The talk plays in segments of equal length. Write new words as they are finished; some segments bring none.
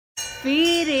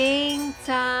Feeding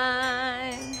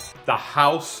time. The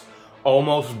house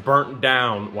almost burnt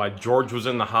down while George was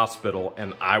in the hospital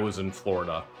and I was in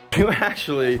Florida. You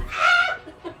actually...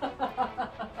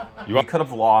 You could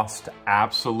have lost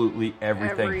absolutely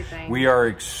everything. We are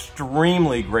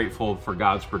extremely grateful for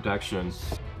God's protection.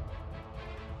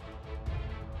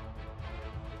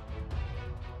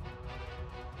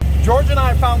 George and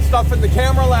I found stuff in the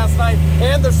camera last night,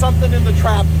 and there's something in the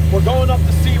trap. We're going up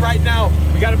to see right now.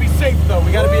 We gotta be safe though.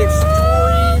 We gotta be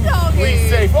extremely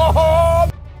safe. Oh!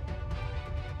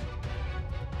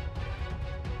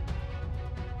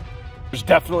 There's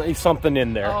definitely something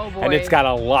in there, and it's got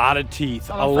a lot of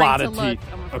teeth. A lot of teeth.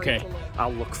 Okay,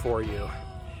 I'll look for you.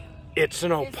 It's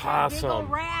an opossum. It's that big old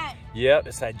rat. Yep,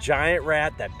 it's that giant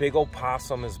rat. That big old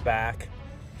possum is back.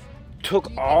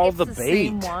 Took all the bait.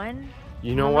 Same one?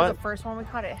 You know what? The first one we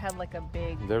caught, it had like a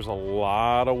big... There's a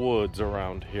lot of woods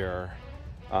around here.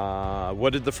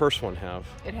 What did the first one have?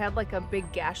 It had like a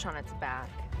big gash on its back.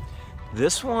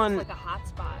 This one... It's like a hot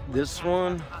spot. This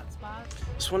one...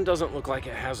 This one doesn't look like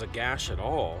it has a gash at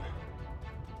all.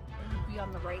 It would be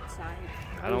on the right side.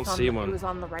 I don't see one. It was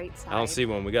on the right side. I don't see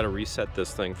one. We got to reset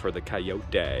this thing for the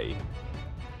coyote.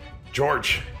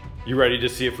 George, you ready to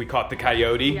see if we caught the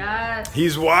coyote? Yes.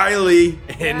 He's wily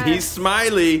and he's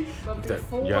smiley. But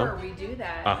before we do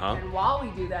that, and while we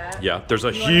do that... Yeah, there's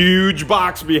a huge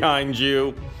box behind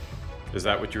you. Is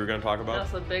that what you were going to talk about?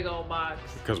 That's a big old box.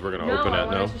 Because we're going to open it, I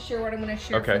wanted to share what I'm going to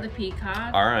share for the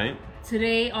peacock. All right.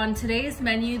 Today, on today's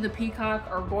menu, the peacock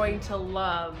are going to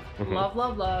love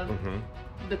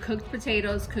the cooked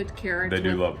potatoes, cooked carrots. They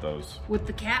do love those. With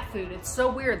the cat food. It's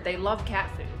so weird. They love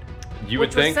cat food. You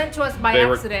would think was sent to us by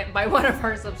accident by one of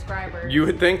our subscribers. You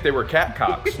would think they were cat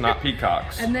cocks, not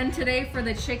peacocks. And then today for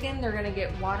the chicken, they're gonna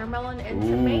get watermelon and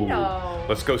tomato.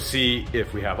 Let's go see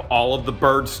if we have all of the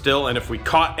birds still and if we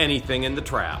caught anything in the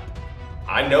trap.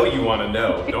 I know you want to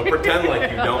know. Don't pretend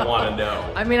like you don't want to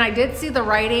know. I mean, I did see the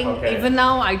writing, even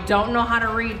though I don't know how to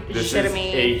read. This is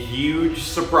a huge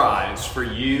surprise for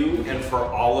you and for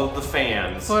all of the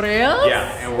fans. For real?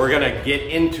 Yeah, and we're going to get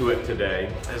into it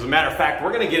today. As a matter of fact,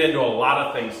 we're going to get into a lot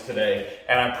of things today,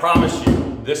 and I promise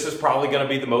you, this is probably going to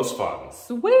be the most fun.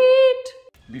 Sweet!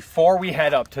 Before we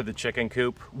head up to the chicken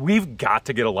coop, we've got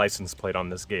to get a license plate on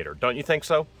this gator. Don't you think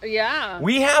so? Yeah.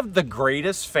 We have the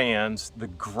greatest fans, the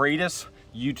greatest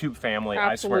YouTube family,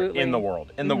 I swear, in the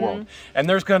world, in the world. And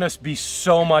there's gonna be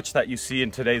so much that you see in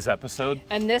today's episode.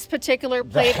 And this particular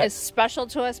plate is special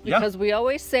to us because we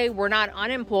always say we're not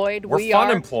unemployed. We're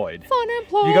fun-employed.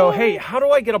 Fun-employed. You go, hey, how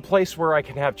do I get a place where I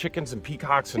can have chickens and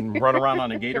peacocks and run around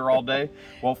on a gator all day?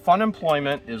 Well, fun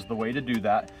employment is the way to do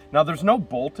that. Now, there's no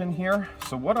bolt in here,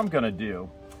 so what I'm gonna do,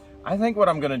 I'm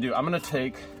gonna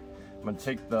take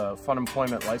the fun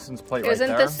employment license plate right there.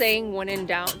 Isn't the saying, when in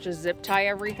doubt, just zip tie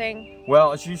everything?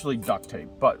 Well, it's usually duct tape,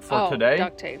 but for today,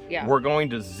 duct tape, yeah. We're going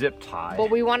to zip tie. But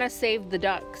we want to save the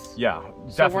ducks. Yeah,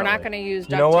 definitely. So we're not going to use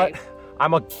duct tape. You know what?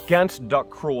 I'm against duck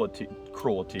cruelty.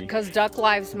 Because duck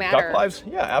lives matter. Duck lives?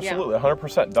 Yeah, absolutely,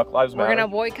 100%. Duck lives matter. We're going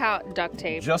to boycott duct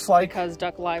tape because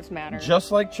duck lives matter.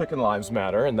 Just like chicken lives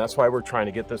matter, and that's why we're trying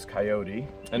to get this coyote.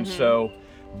 And so,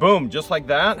 boom, just like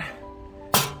that,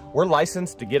 we're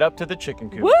licensed to get up to the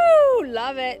chicken coop. Woo!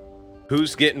 Love it.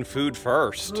 Who's getting food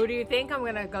first? Who do you think I'm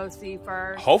gonna go see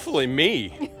first? Hopefully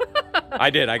me. I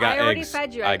did. I got eggs. I already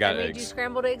fed you. I got made eggs. you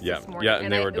scrambled eggs this morning. Yeah,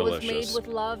 and they were delicious. It was made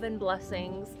with love and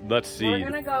blessings. Let's see. We're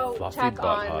gonna go check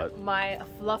on my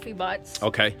fluffy butts.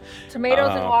 Okay.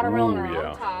 Tomatoes and watermelon are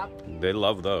on top. They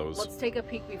love those. Let's take a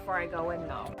peek before I go in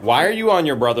though. Why are you on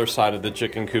your brother's side of the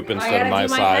chicken coop instead of my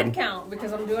side? I gotta do my head count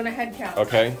because I'm doing a head count.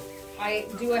 Okay. I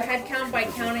do a head count by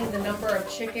counting the number of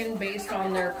chicken based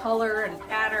on their color and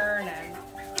pattern and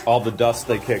all the dust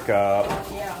they kick up,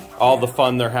 all the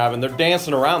fun they're having. They're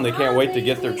dancing around. They can't wait to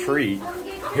get their treat.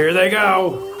 Here they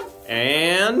go.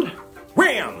 And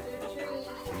wham!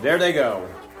 There they go.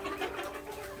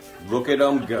 Look at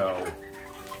them go.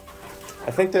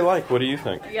 I think they like. What do you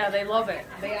think? Yeah, they love it.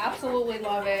 They absolutely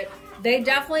love it. They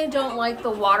definitely don't like the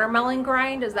watermelon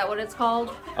grind. Is that what it's called?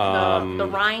 The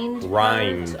rind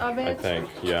of it? I think,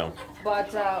 yeah.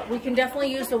 But we can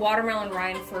definitely use the watermelon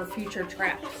rind for future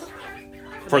traps.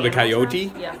 For the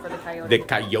coyote? Yeah, for the coyote. The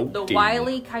coyote. The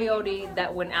wily coyote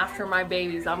that went after my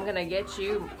babies. I'm going to get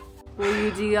you. Will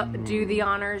you do the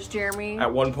honors, Jeremy?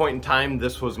 At one point in time,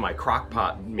 this was my crock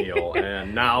pot meal,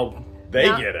 and now they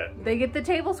get it. They get the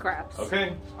table scraps.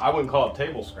 Okay. I wouldn't call it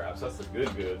table scraps. That's the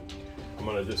good. I'm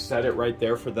going to just set it right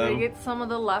there for them. They get some of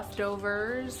the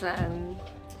leftovers, and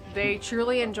they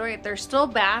truly enjoy it. They're still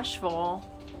bashful.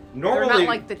 Normally, they're not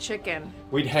like the chicken.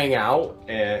 We'd hang out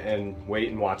and wait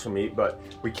and watch them eat, but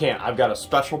we can't. I've got a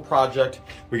special project.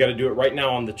 We got to do it right now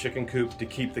on the chicken coop to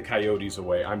keep the coyotes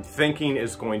away. I'm thinking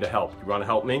it's going to help. You want to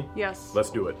help me? Yes.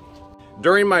 Let's do it.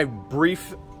 During my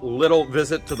brief little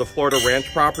visit to the Florida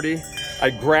ranch property, I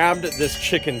grabbed this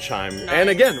chicken chime. Nice. And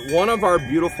again, one of our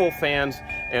beautiful fans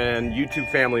and YouTube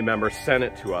family members sent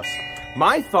it to us.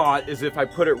 My thought is if I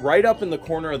put it right up in the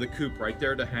corner of the coop, right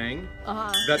there to hang,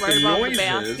 that right the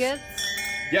noises,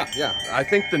 yeah, I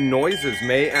think the noises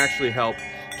may actually help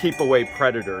keep away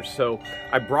predators. So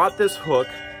I brought this hook.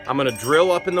 I'm gonna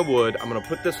drill up in the wood. I'm gonna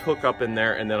put this hook up in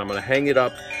there, and then I'm gonna hang it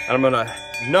up. And I'm gonna,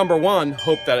 number one,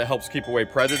 hope that it helps keep away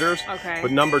predators. Okay.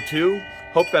 But number two,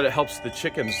 hope that it helps the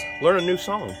chickens learn a new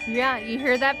song. Yeah, you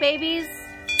hear that, babies?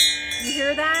 You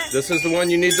hear that? This is the one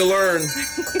you need to learn.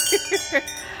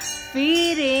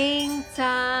 Feeding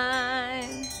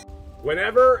time.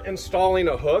 Whenever installing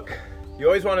a hook, you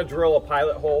always want to drill a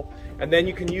pilot hole, and then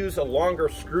you can use a longer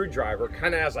screwdriver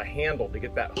kind of as a handle to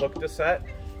get that hook to set.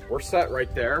 We're set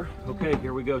right there. Okay,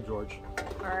 here we go, George.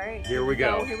 All right. Here we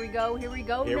go. Here we go. Here we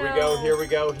go. Here we go. Here we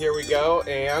go. Here we go.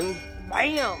 And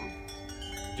bam.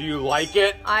 Do you like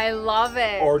it? I love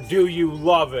it. Or do you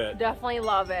love it? Definitely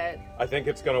love it. I think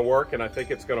it's going to work, and I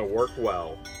think it's going to work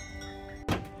well.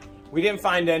 We didn't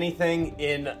find anything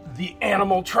in the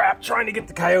animal trap trying to get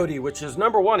the coyote, which is,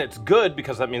 number one, it's good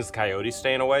because that means the coyote's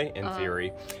staying away, in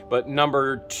theory. But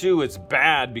number two, it's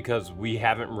bad because we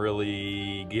haven't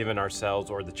really given ourselves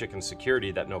or the chicken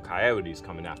security that no coyote's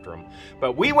coming after them.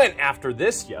 But we went after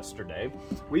this yesterday.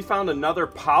 We found another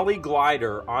poly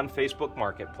glider on Facebook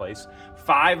Marketplace,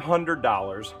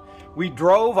 $500. We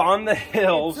drove on the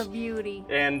hills. It's a beauty.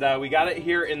 And we got it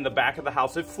here in the back of the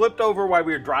house. It flipped over while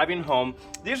we were driving home.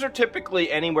 These are typically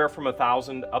anywhere from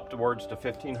 $1,000 upwards to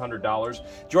 $1,500.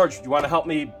 George, do you want to help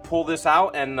me pull this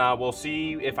out, and we'll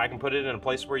see if I can put it in a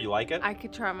place where you like it? I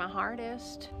could try my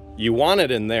hardest. You want it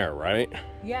in there, right?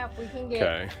 Yeah, if we can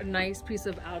get a nice piece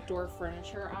of outdoor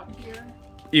furniture out here.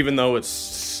 Even though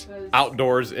it's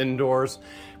outdoors, indoors,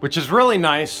 which is really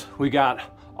nice. We got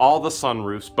all the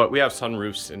sunroofs, but we have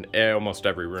sunroofs in almost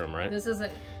every room, right? This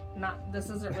isn't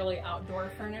really outdoor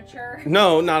furniture.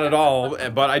 No, not at all,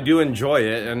 but I do enjoy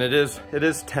it, and it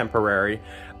is temporary.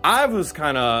 I was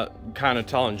kind of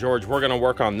telling George we're going to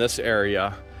work on this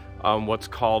area, what's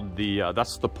called the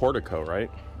that's the portico, right?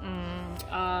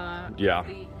 Yeah.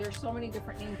 There's so many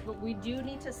different names, but we do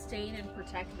need to stain and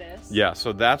protect this. Yeah,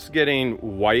 so that's getting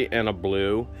white and a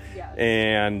blue,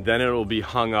 and then it'll be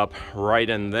hung up right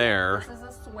in there. This is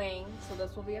a swing, so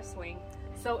this will be a swing.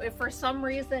 So if for some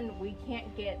reason we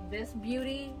can't get this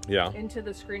beauty into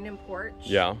the screen and porch,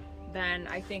 then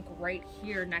I think right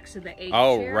here next to the A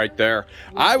chair, right there.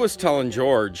 I was telling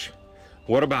George,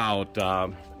 what about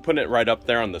putting it right up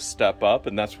there on the step up,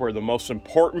 and that's where the most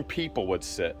important people would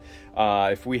sit.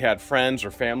 If we had friends or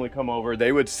family come over,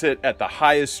 they would sit at the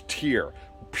highest tier,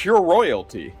 pure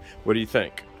royalty. What do you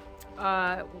think?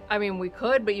 I mean, we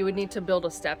could, but you would need to build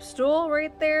a step stool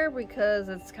right there because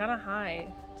it's kind of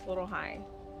high. It's a little high.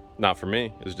 Not for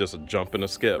me. It's just a jump and a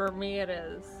skip. For me, it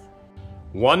is.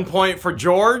 1 point for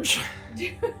George.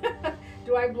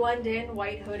 Do I blend in?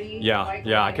 White hoodie? Yeah, white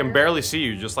glider? I can barely see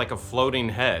you, just like a floating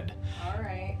head. All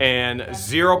right. And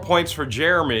 0 points for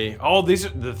Jeremy. Oh, these are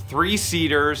the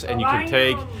 3-seaters, and you can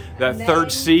take that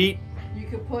third seat. You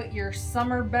could put your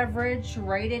summer beverage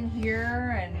right in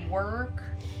here and work.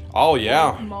 Oh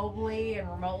yeah. Mobily and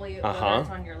remotely, whether it's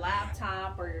on your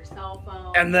laptop or your cell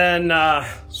phone. And then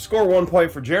score 1 point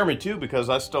for Jeremy too, because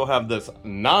I still have this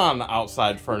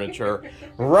non-outside furniture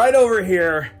right over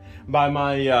here by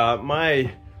my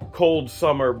my cold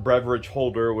summer beverage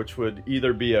holder, which would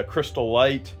either be a Crystal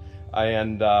Light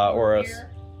and or a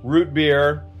root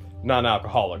beer,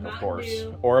 non-alcoholic, of course,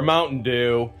 or a Mountain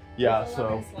Dew. Yeah,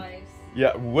 so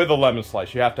yeah, with a lemon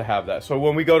slice, you have to have that. So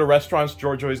when we go to restaurants,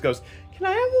 George always goes, "Can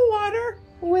I have a water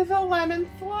with a lemon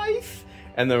slice?"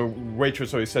 And the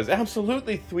waitress always says,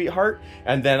 "Absolutely, sweetheart."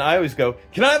 And then I always go,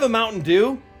 "Can I have a Mountain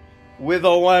Dew with a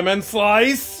lemon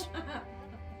slice?"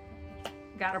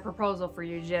 Got a proposal for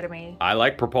you, Jeremy. I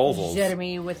like proposals.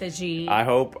 Jeremy with a G. I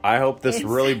hope this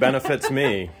really benefits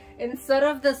me. Instead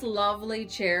of this lovely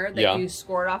chair that you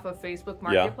scored off of Facebook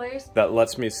Marketplace. That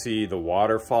lets me see the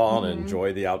waterfall and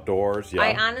enjoy the outdoors.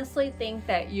 I honestly think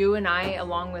that you and I,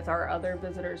 along with our other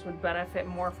visitors, would benefit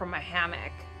more from a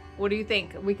hammock. What do you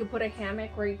think? We could put a hammock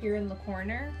right here in the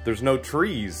corner. There's no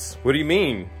trees. What do you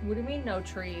mean? What do you mean no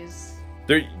trees?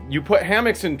 There, you put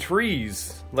hammocks in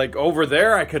trees. Like over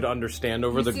there, I could understand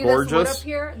over the gorgeous. This wood up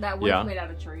here? That wood's made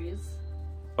out of trees.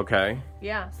 Okay.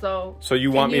 Yeah, so you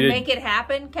want me to make it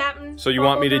happen, Captain? So you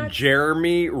want me to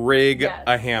Jeremy rig yes.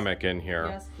 a hammock in here?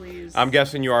 Yes, please. I'm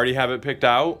guessing you already have it picked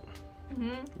out?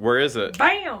 Mm-hmm. Where is it?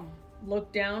 Bam!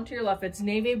 Look down to your left. It's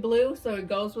navy blue, so it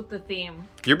goes with the theme.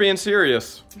 You're being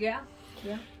serious. Yeah,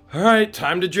 yeah. All right,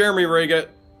 time to Jeremy rig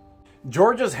it.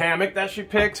 Georgia's hammock that she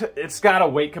picked, it's got a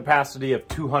weight capacity of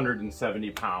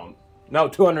 270 pounds. No,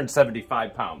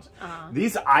 275 pounds.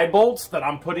 These eye bolts that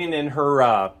I'm putting in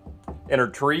her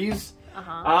trees,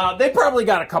 they probably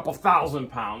got a couple thousand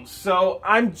pounds. So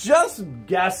I'm just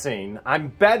guessing, I'm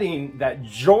betting that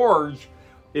George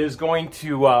is going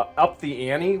to up the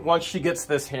ante once she gets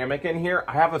this hammock in here.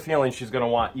 I have a feeling she's gonna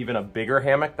want even a bigger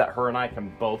hammock that her and I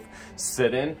can both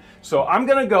sit in. So I'm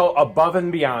gonna go above and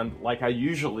beyond like I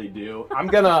usually do. I'm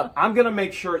gonna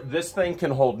make sure this thing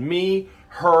can hold me,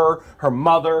 her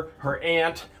mother, her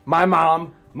aunt, my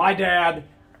mom, my dad,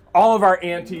 all of our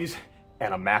aunties,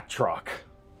 and a Mack truck.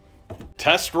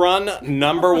 Test run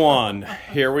number 1.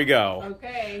 Here we go.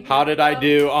 Okay. How did I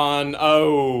do on,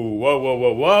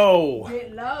 whoa.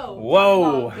 Get low.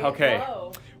 Whoa, Get okay.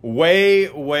 low.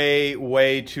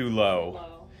 Way too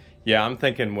low. Yeah, I'm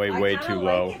thinking way too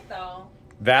low. Like it, though.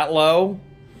 That low?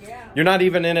 Yeah. You're not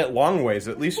even in it long ways.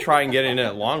 At least try and get in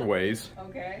it long ways.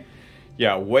 Okay.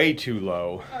 Yeah, way too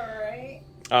low. All right.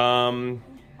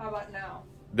 How about now?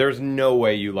 There's no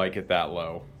way you like it that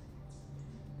low.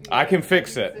 Yeah, I can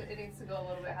fix it. It needs to go a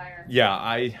little bit higher. Yeah,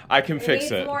 I can fix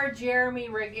it. It needs more Jeremy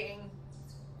rigging.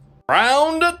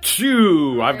 Round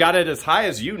 2. I've got it as high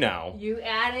as you now. You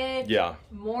added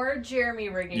more Jeremy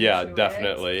rigging. Yeah, to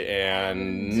definitely. It.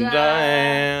 And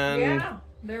yeah,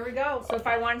 there we go. So if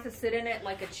I wanted to sit in it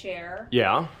like a chair,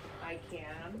 I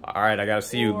can. All right, I got to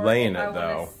see you laying it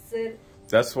though.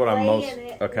 That's what I'm most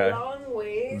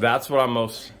That's what I'm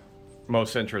most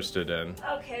interested in.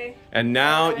 Okay. And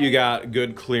now you got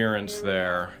good clearance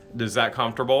there. Is that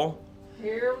comfortable?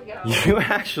 Here we go. You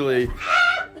actually...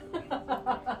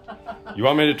 You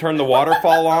want me to turn the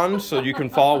waterfall on so you can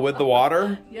fall with the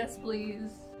water? Yes,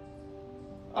 please.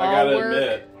 I gotta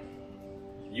admit,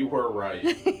 you were right.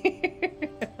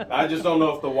 I just don't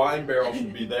know if the wine barrel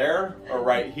should be there or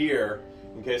right here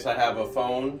in case I have a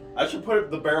phone. I should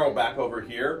put the barrel back over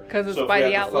here. Because it's by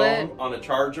the outlet. Phone on a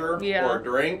charger or a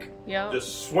drink. Yeah.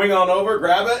 Just swing on over,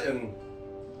 grab it,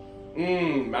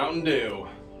 and Mountain Dew.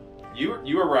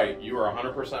 You were right. You were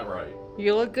 100% right.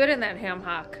 You look good in that ham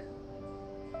hock.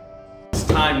 It's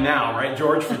time now, right,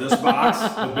 George, for this box,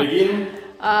 the biggie?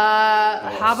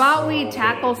 How about we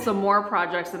tackle some more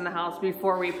projects in the house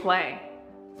before we play?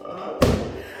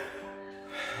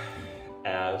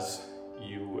 As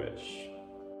you wish.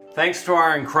 Thanks to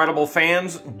our incredible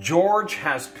fans, George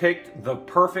has picked the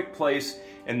perfect place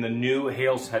in the new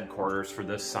Hale's headquarters for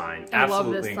this sign.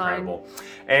 Absolutely incredible.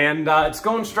 And it's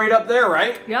going straight up there,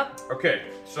 right? Yep. Okay,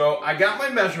 so I got my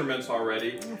measurements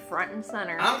already. Front and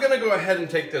center. I'm gonna go ahead and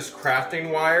take this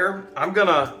crafting wire. I'm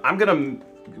gonna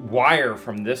wire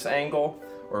from this angle,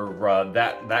 or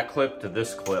that clip to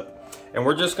this clip. And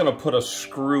we're just gonna put a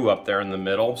screw up there in the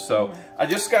middle. So I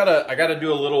gotta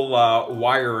do a little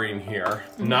wiring here,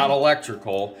 not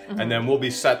electrical, and then we'll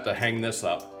be set to hang this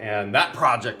up. And that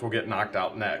project will get knocked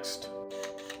out next.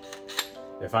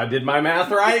 If I did my math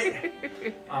right,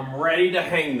 I'm ready to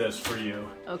hang this for you.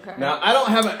 Okay. Now, I don't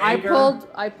have an anchor.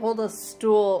 I pulled a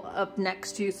stool up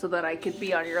next to you so that I could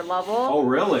be on your level. Oh,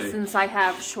 really? Since I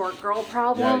have short girl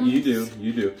problems. Yeah,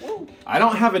 you do. Ooh. I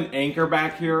don't have an anchor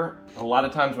back here. A lot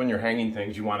of times when you're hanging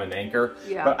things, you want an anchor.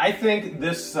 Yeah. But I think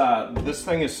this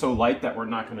thing is so light that we're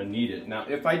not going to need it. Now,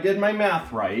 if I did my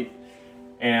math right,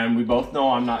 and we both know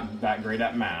I'm not that great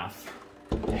at math,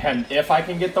 and if I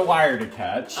can get the wire to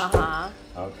catch.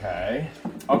 Okay.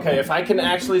 Okay, if I can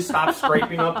actually stop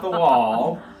scraping up the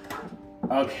wall.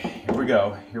 Okay, here we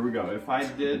go. Here we go. If I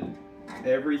did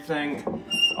everything.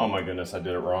 Oh my goodness, I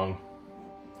did it wrong.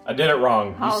 I did it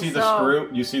wrong. You see the screw?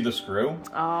 You see the screw?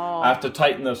 Oh. I have to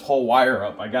tighten this whole wire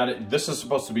up. I got it. This is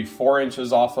supposed to be 4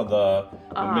 inches off of the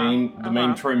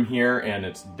main trim here, and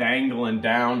it's dangling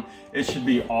down. It should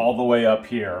be all the way up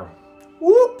here.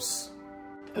 Whoops!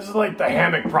 This is like the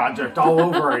hammock project all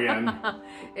over again.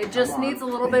 It just needs a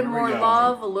little bit more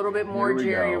love, a little bit more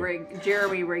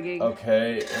Jeremy rigging.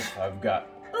 Okay, if I've got...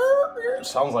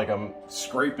 Sounds like I'm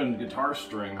scraping guitar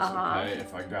strings. Okay,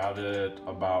 if I got it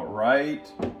about right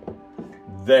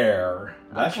there,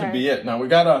 that should be it. Now we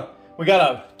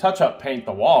gotta touch up paint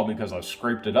the wall because I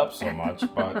scraped it up so much,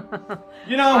 but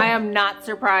you know, I am not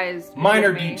surprised.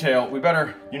 Minor detail. We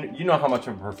better, you know how much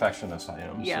of a perfectionist I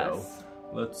am. Yes. So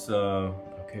let's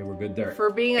okay, we're good there.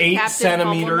 For being a 8 captain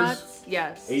centimeters.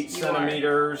 Yes. 8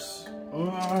 centimeters.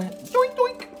 Doink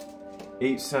doink.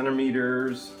 8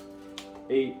 centimeters.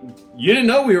 8. You didn't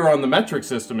know we were on the metric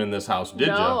system in this house, did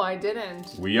you? No, I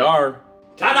didn't. We are.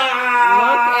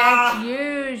 Ta-da! Look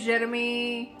at you,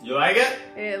 Jeremy. You like it?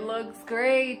 It looks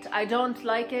great. I don't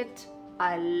like it.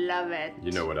 I love it.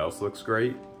 You know what else looks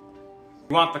great?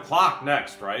 You want the clock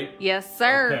next, right? Yes,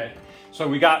 sir. Okay. So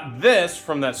we got this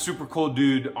from that super cool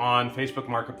dude on Facebook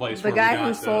Marketplace. The guy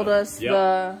who sold us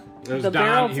the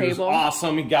barrel table. He was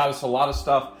awesome. He got us a lot of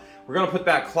stuff. We're gonna put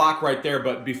that clock right there,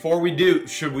 but before we do,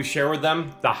 should we share with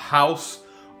them? The house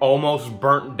almost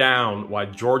burnt down while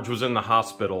George was in the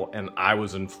hospital and I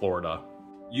was in Florida.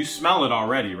 You smell it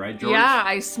already, right, George? Yeah,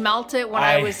 I smelt it when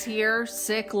I was here,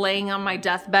 sick, laying on my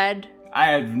deathbed.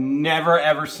 I have never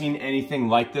ever seen anything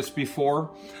like this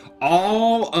before.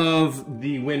 All of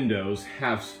the windows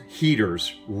have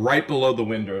heaters right below the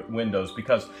windows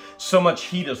because so much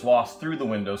heat is lost through the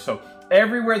windows. So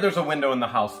everywhere there's a window in the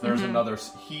house, there's another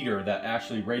heater that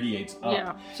actually radiates up.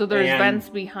 Yeah, so there's vents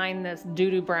behind this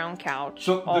doo-doo brown couch.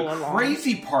 So the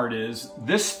crazy part is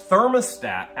this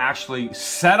thermostat actually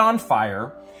set on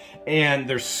fire. And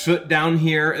there's soot down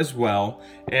here as well.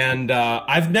 And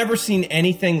I've never seen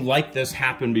anything like this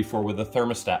happen before with a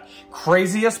thermostat.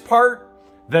 Craziest part,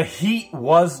 the heat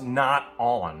was not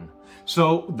on.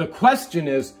 So the question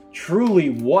is,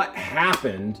 truly what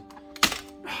happened?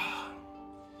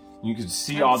 You can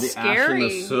see all the ash and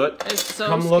the soot. It's so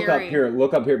Come look up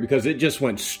here, because it just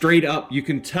went straight up. You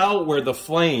can tell where the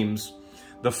flames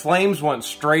went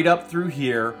straight up through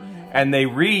here, and they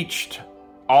reached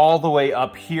all the way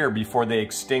up here before they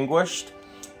extinguished.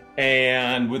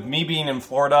 And with me being in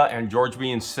Florida and George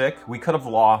being sick, we could have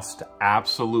lost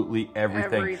absolutely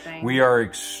everything. We are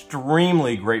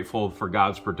extremely grateful for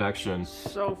God's protection.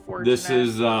 So fortunate. This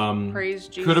is Praise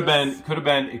Jesus. could have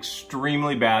been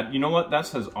extremely bad. You know what? That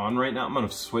says on right now. I'm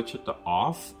gonna switch it to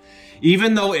off.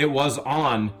 Even though it was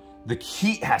on, the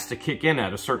heat has to kick in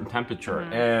at a certain temperature,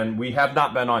 and we have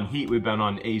not been on heat. We've been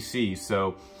on AC.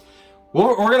 So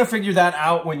we're going to figure that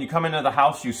out. When you come into the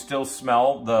house, you still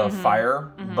smell the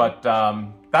fire, but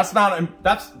that's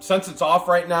since it's off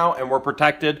right now and we're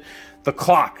protected, the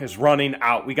clock is running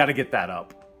out. We got to get that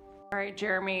up. All right,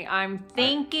 Jeremy, I'm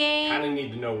thinking I kind of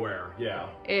need to know where. Yeah.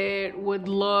 It would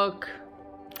look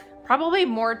probably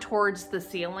more towards the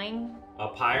ceiling.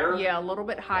 Up higher? Yeah, a little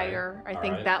bit higher. I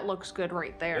think that looks good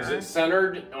right there. Is it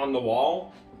centered on the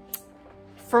wall?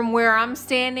 From where I'm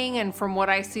standing and from what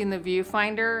I see in the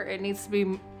viewfinder, it needs to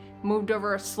be moved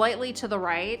over slightly to the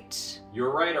right.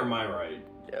 Your right or my right?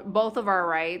 Both of our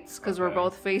rights, because we're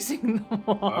both facing the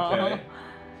wall. Okay.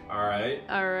 All right.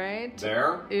 All right.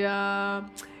 There? Yeah.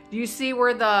 Do you see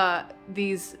where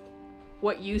these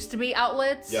what used to be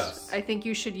outlets? Yes. I think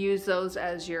you should use those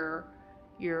as your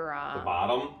the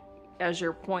bottom? As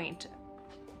your point.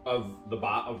 Of the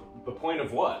point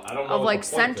of what? I don't know. Of what like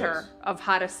the point center, is. of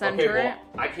how to center it.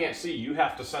 I can't see. You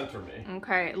have to center me.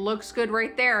 Okay, it looks good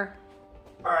right there.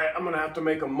 All right, I'm gonna have to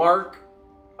make a mark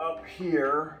up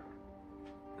here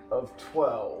of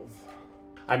 12.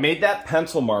 I made that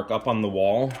pencil mark up on the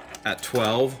wall at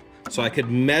 12 so I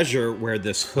could measure where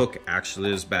this hook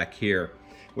actually is back here,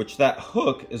 which that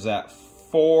hook is at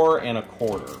 4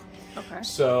 1/4. Okay.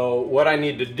 So what I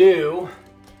need to do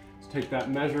is take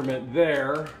that measurement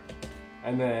there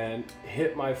and then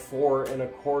hit my 4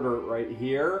 1/4 right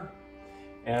here.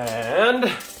 And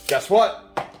guess what?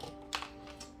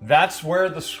 That's where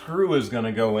the screw is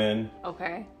gonna go in.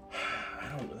 Okay.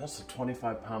 I don't know, that's a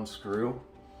 25-pound screw.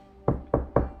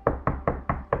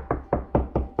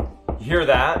 You hear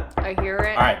that? I hear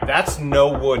it. All right, that's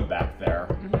no wood back there.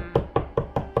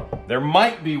 There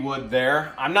might be wood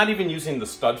there. I'm not even using the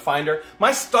stud finder.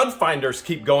 My stud finders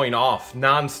keep going off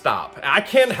nonstop. I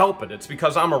can't help it. It's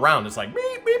because I'm around. It's like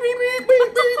beep, beep, beep, beep, beep,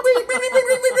 beep, beep, beep, beep,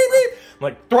 beep, beep, beep. I'm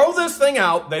like, throw this thing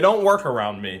out. They don't work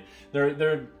around me.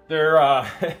 They're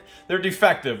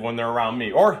defective when they're around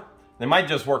me, or they might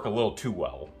just work a little too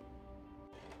well.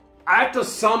 I have to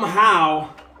somehow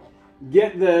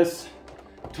get this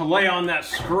to lay on that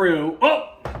screw. Oh,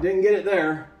 didn't get it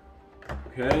there.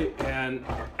 Okay, and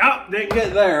oh, didn't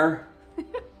get there.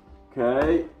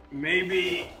 Okay,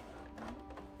 maybe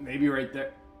right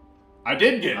there. I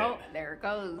did get it. Oh, there it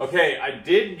goes. Okay, I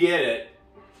did get it.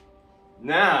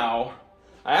 Now,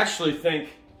 I actually think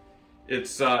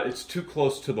it's too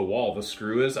close to the wall. The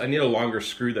screw is. I need a longer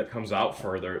screw that comes out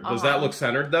further. Does that look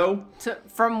centered though?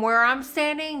 From where I'm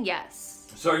standing, yes.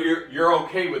 So you're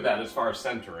okay with that as far as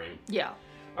centering? Yeah.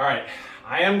 All right,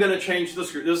 I am gonna change the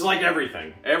screw. This is like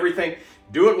everything. Everything,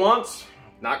 do it once,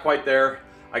 not quite there.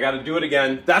 I gotta do it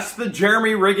again. That's the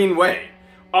Jeremy rigging way.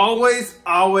 Always,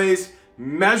 always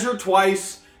measure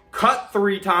twice, cut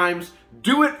 3 times,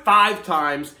 Do it 5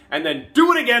 times, and then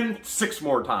do it again 6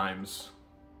 more times.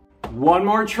 One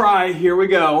more try, here we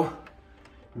go.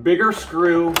 Bigger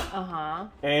screw. Uh-huh.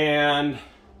 And,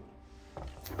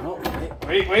 oh,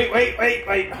 wait.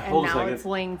 And Hold a now second. it's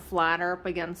laying flatter up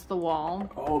against the wall.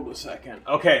 Hold a second.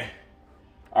 Okay.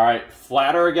 All right,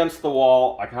 flatter against the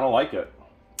wall. I kind of like it.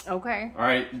 Okay. All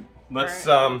right, let's,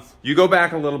 you go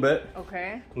back a little bit.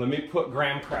 Okay. Let me put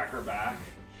graham cracker back.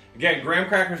 Again, graham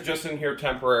cracker's just in here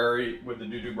temporary with the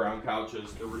doo-doo brown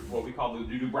couches, what we call the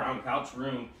doo-doo brown couch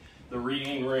room, the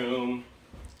reading room.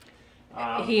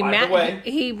 He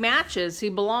matches. He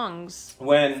belongs.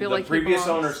 When the previous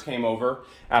owners came over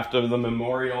after the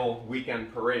Memorial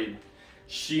Weekend parade,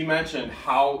 she mentioned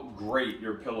how great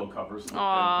your pillow covers looked in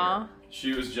here.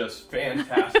 She was just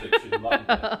fantastic. She loved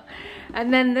it.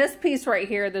 And then this piece right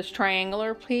here, this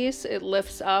triangular piece, it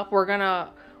lifts up. We're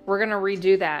gonna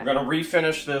redo that. We're gonna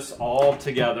refinish this all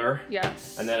together.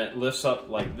 Yes. And then it lifts up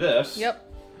like this. Yep.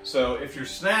 So if your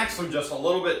snacks are just a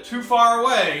little bit too far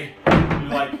away, you're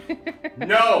like,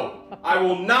 no, I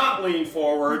will not lean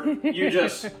forward. You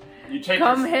take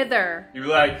Come hither. You're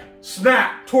like,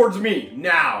 snack towards me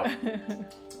now.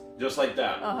 Just like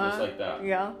that. Just like that.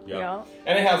 Yeah.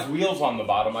 And it has wheels on the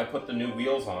bottom. I put the new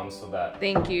wheels on so that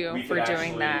Thank you for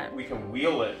doing that. We can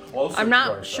wheel it closer. I'm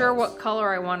not sure what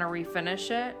color I want to refinish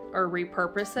it or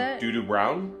repurpose it. Doo-doo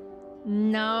brown?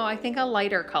 No, I think a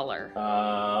lighter color.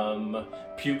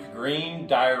 Puke green,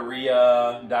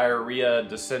 diarrhea,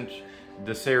 dysentery,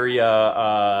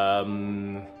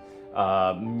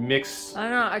 mix. I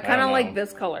don't know. I kind of like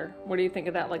this color. What do you think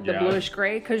of that? Like the bluish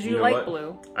gray? Because you like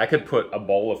blue. I could put a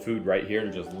bowl of food right here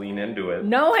and just lean into it.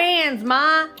 No hands,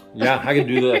 Ma. Yeah, I could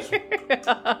do this.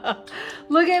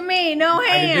 Look at me. No hands.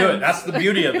 I can do it. That's the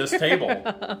beauty of this table.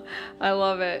 I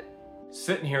love it.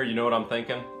 Sitting here, you know what I'm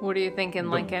thinking? What are you thinking,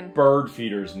 Lincoln? Bird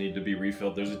feeders need to be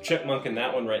refilled. There's a chipmunk in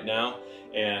that one right now,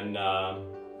 and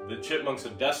the chipmunks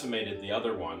have decimated the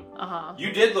other one.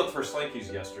 You did look for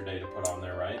Slinkies yesterday to put on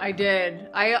there, right? I did.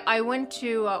 I went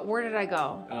to, where did I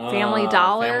go? Family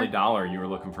Dollar? Family Dollar, you were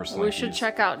looking for Slinkies. We should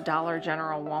check out Dollar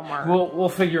General, Walmart. We'll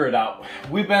figure it out.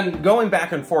 We've been going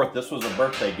back and forth. This was a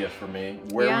birthday gift for me,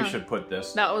 where we should put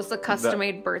this. That was the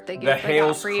custom-made birthday gift the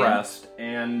Hale's crest,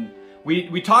 and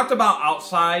we talked about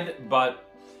outside, but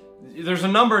there's a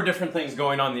number of different things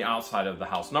going on the outside of the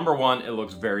house. Number one, it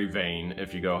looks very vain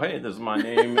if you go, hey, this is my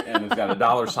name, and it's got a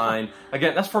dollar sign.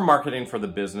 Again, that's for marketing for the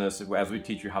business as we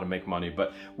teach you how to make money.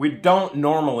 But we don't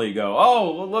normally go,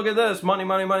 oh, look at this, money,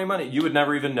 money, money, money. You would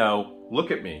never even know.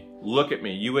 Look at me. Look at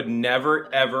me. You would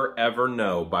never, ever, ever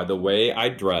know by the way I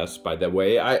dress, by the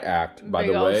way I act, by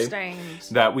the way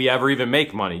that we ever even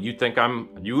make money. You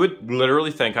would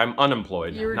literally think I'm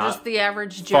unemployed. You're just the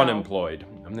average Joe. Unemployed.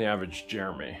 I'm the average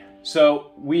Jeremy.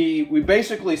 So we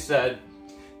basically said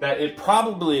that it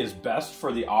probably is best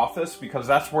for the office because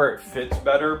that's where it fits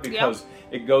better because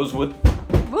it goes with...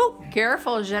 Whoop,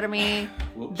 careful, Jeremy.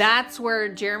 Whoops. That's where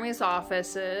Jeremy's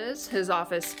office is, his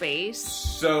office space.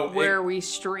 So where we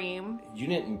stream. You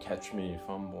didn't catch me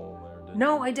fumble there, did you?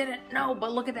 No, I didn't. No,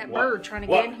 but look at that bird trying to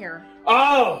get in here.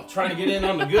 Oh, trying to get in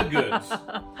on the good goods.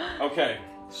 Okay,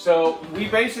 so we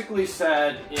basically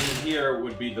said in here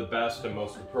would be the best and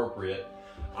most appropriate.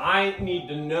 I need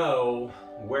to know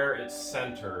where it's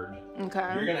centered.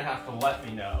 Okay. You're gonna have to let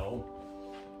me know.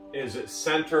 Is it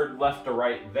centered left to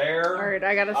right there? All right,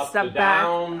 I gotta step back.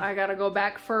 I gotta go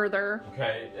back further.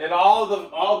 Okay, and all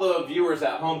the viewers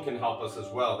at home can help us as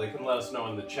well. They can let us know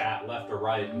in the chat, left or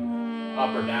right,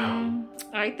 up or down.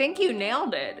 I think you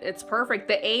nailed it. It's perfect.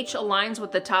 The H aligns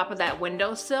with the top of that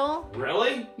windowsill.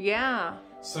 Really? Yeah.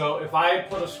 So if I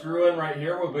put a screw in right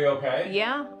here, would be okay?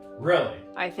 Yeah. Really?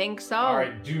 I think so. All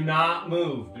right, do not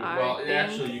move. Well,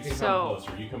 actually, you can come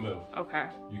closer. You can move. Okay.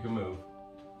 You can move.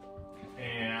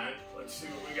 And let's see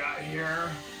what we got here.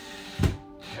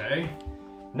 Okay.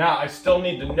 Now, I still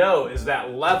need to know, is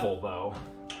that level, though?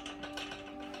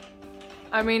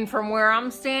 I mean, from where I'm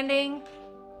standing...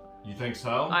 You think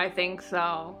so? I think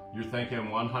so. You're thinking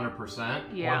 100%?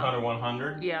 Yeah.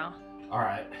 100? Yeah. All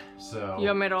right, so... You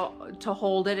want me to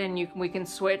hold it and we can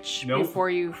switch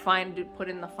before you put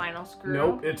in the final screw?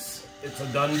 Nope, it's a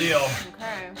done deal.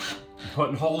 Okay.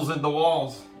 Putting holes in the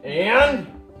walls. And...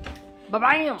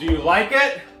 Ba-bam! Do you like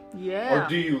it? Yeah. Or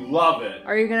do you love it?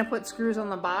 Are you going to put screws on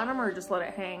the bottom or just let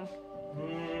it hang?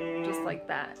 Just like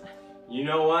that. You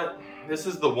know what? This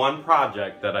is the one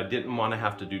project that I didn't want to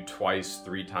have to do twice,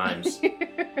 3 times.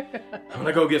 I'm going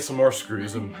to go get some more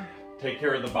screws and take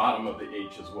care of the bottom of the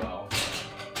H as well.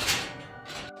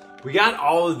 We got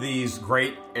all of these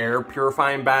great air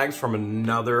purifying bags from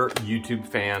another YouTube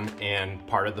fan and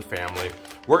part of the family.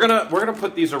 We're gonna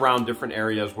put these around different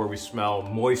areas where we smell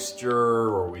moisture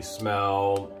or we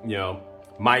smell, you know,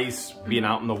 mice being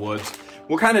out in the woods.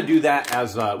 We'll kind of do that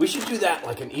as, we should do that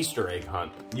like an Easter egg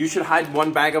hunt. You should hide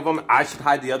one bag of them, I should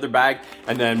hide the other bag,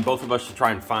 and then both of us should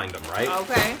try and find them, right?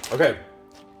 Okay. Okay.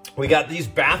 We got these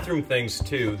bathroom things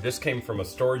too. This came from a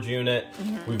storage unit.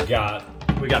 We got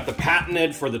the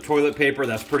patented for the toilet paper.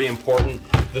 That's pretty important.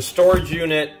 The storage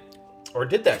unit, or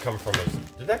did that come from a?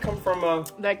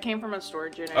 That came from a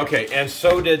storage unit. Okay, and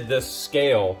so did this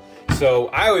scale. So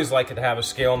I always like to have a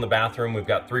scale in the bathroom. We've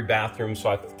got 3 bathrooms, so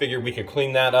I figured we could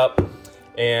clean that up,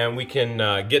 and we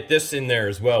can get this in there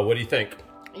as well. What do you think?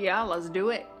 Yeah, let's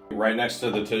do it. Right next to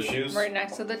the tissues? Right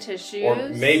next to the tissues. Or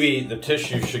maybe the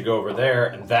tissues should go over there,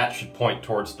 and that should point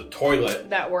towards the toilet.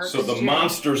 That works. So the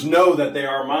monsters know that they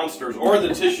are monsters. Or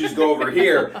the tissues go over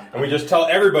here, and we just tell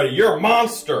everybody, you're a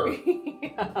monster.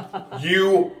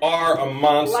 You are a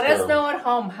monster. Let us know at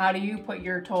home, how do you put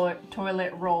your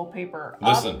toilet roll paper?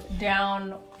 Listen. Up,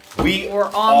 down, We or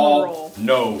on all the roll?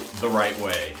 know the right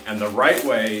way. And the right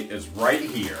way is right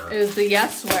here. Is the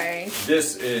yes way.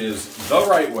 This is the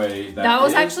right way. That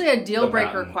was actually a deal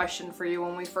breaker question for you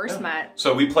when we first met.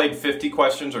 So we played 50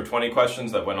 questions or 20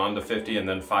 questions that went on to 50 and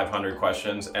then 500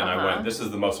 questions. And I went, this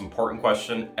is the most important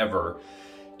question ever.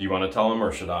 Do you want to tell them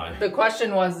or should I? The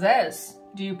question was this.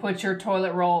 Do you put your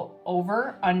toilet roll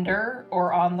over, under,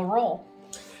 or on the roll?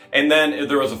 And then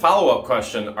there was a follow-up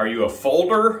question, are you a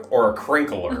folder or a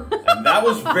crinkler? And that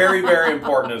was very, very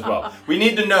important as well. We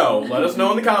need to know. Let us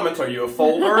know in the comments, are you a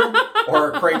folder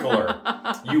or a crinkler?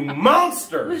 You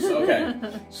monsters! Okay.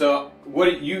 So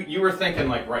what you were thinking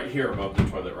like right here above the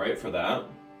toilet, right, for that?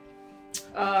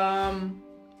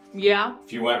 Yeah.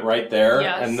 If you went right there,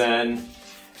 yes.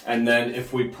 and then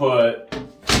if we put...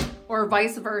 Or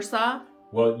vice versa.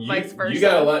 Well, you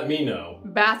gotta let me know.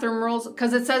 Bathroom rules,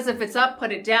 because it says if it's up,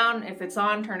 put it down. If it's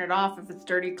on, turn it off. If it's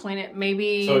dirty, clean it.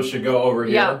 Maybe. So it should go over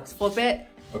here? Yeah, flip it.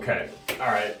 Okay, all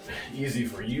right. Easy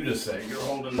for you to say. You're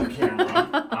holding the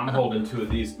camera. I'm holding 2 of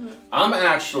these. I'm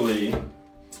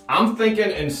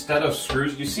thinking instead of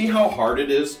screws, you see how hard it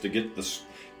is to get this,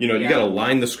 you know, you gotta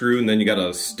line the screw and then you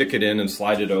gotta stick it in and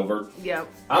slide it over. Yep.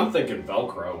 I'm thinking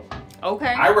Velcro. Okay.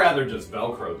 I'd rather just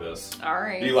Velcro this. All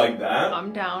right. Do you like that?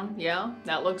 I'm down. Yeah,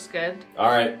 that looks good. All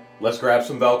right, let's grab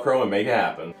some Velcro and make it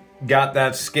happen. Got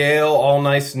that scale all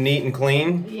nice, neat, and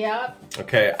clean? Yep.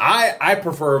 Okay, I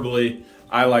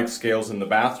like scales in the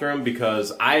bathroom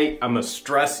because I am a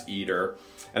stress eater.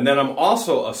 And then I'm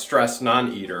also a stress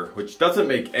non-eater, which doesn't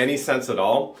make any sense at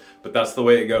all, but that's the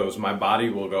way it goes. My body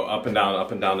will go up and down,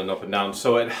 up and down, and up and down.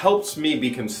 So it helps me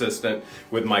be consistent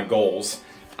with my goals.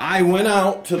 I went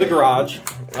out to the garage.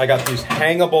 I got these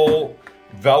hangable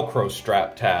Velcro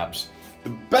strap tabs. The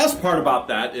best part about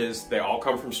that is they all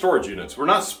come from storage units. We're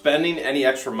not spending any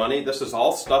extra money. This is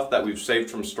all stuff that we've saved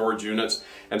from storage units.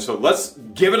 And so let's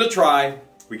give it a try.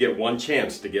 We get one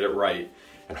chance to get it right.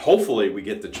 And hopefully we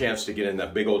get the chance to get in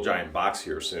that big old giant box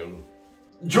here soon.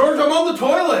 George, I'm on the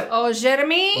toilet! Oh,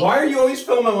 Jeremy? Why are you always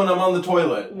filming when I'm on the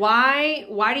toilet? Why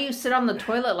do you sit on the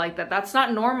toilet like that? That's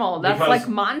not normal. That's because like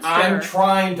monster. I'm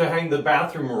trying to hang the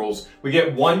bathroom rules. We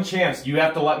get one chance. You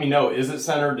have to let me know. Is it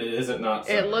centered? Is it not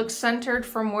centered? It looks centered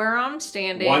from where I'm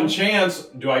standing. One chance.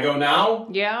 Do I go now?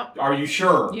 Yeah. Are you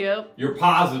sure? Yep. You're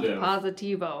positive?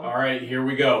 Positivo. All right, here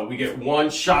we go. We get one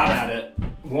shot at it.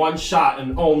 One shot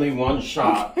and only one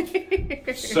shot.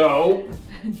 So,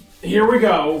 here we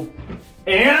go.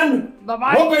 And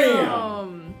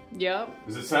bam! Yep.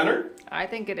 Is it centered? I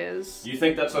think it is. You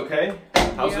think that's okay?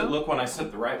 How's it look when I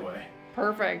sit the right way?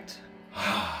 Perfect.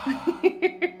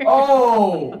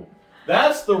 Oh,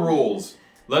 that's the rules.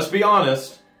 Let's be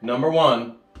honest. Number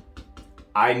 1,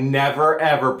 I never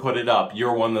ever put it up.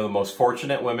 You're one of the most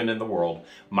fortunate women in the world.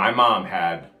 My mom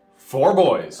had 4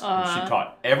 boys. And she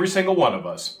taught every single one of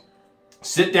us.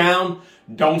 Sit down,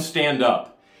 don't stand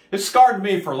up. It scarred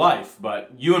me for life,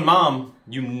 but you and Mom,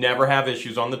 you never have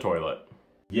issues on the toilet.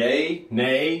 Yay?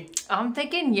 Nay? I'm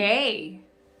thinking yay.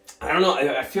 I don't know.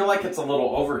 I feel like it's a little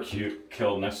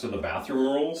overkill next to the bathroom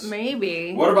rules.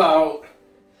 Maybe. What about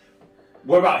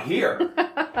here?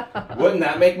 Wouldn't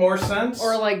that make more sense?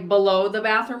 Or like below the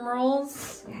bathroom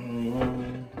rules?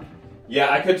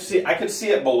 Yeah, I could see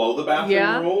it below the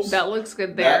bathroom rules. That looks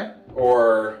good there.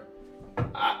 Or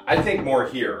I think more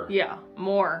here. Yeah,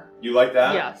 more. You like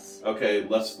that? Yes. Okay,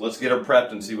 let's get her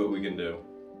prepped and see what we can do.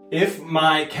 If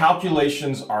my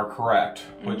calculations are correct,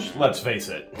 which let's face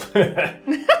it,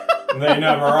 they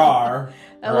never are.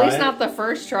 At least not the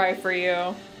first try for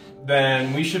you.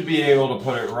 then we should be able to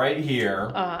put it right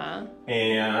here.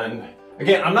 And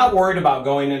again, I'm not worried about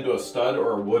going into a stud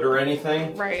or a wood or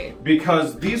anything. Right.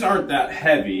 Because these aren't that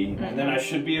heavy. And then I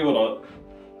should be able to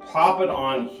pop it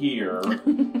on here.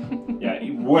 Yeah,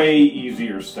 way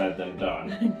easier said than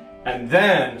done. And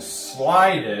then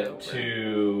slide it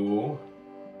to...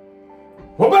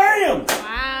 Wha-bam!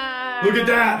 Wow. Look at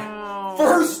that!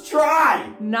 First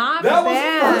try! Not that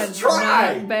bad. That was the first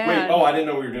try! Not bad. Wait, oh, I didn't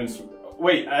know we were doing...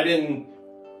 Wait, I didn't...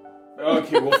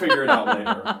 Okay, we'll figure it out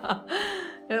later.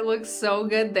 It looks so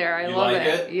good there. I love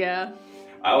it. Yeah.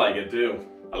 I like it too.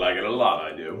 I like it a lot,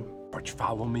 I do. But you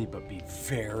follow me, but be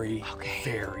very,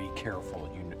 very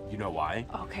careful. You know why?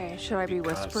 Okay, should I be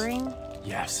whispering?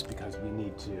 Yes, because we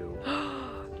need to.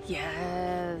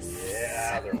 Yes.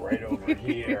 Yeah, they're right over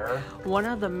here. One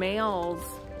of the males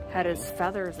had his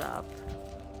feathers up.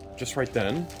 Just right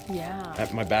then? Yeah.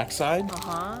 At my backside?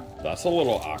 Uh-huh. That's a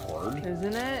little awkward.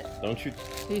 Isn't it? Don't you?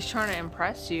 He's trying to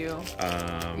impress you.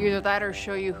 Either that or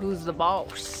show you who's the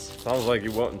boss. Sounds like he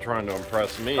wasn't trying to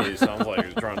impress me. It sounds like he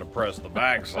was trying to press the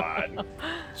backside.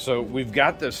 So we've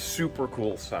got this super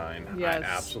cool sign. Yes. I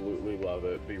absolutely love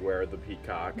it. Beware the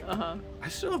peacock. Uh-huh. I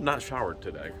still have not showered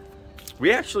today. We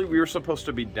were supposed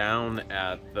to be down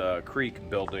at the creek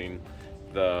building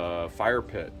the fire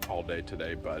pit all day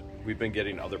today, but we've been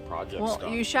getting other projects done. Well,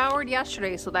 you showered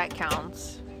yesterday, so that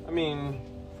counts. I mean,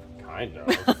 kind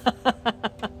of.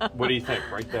 What do you think?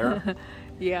 Right there?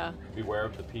 Yeah. Beware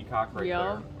of the peacock right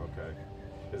there? Okay.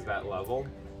 Is that level?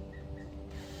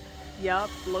 Yep,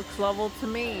 looks level to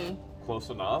me.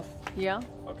 Close enough? Yeah.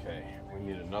 Okay, we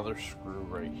need another screw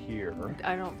right here.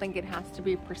 I don't think it has to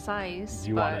be precise. Do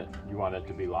you want it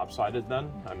to be lopsided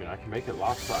then? I mean, I can make it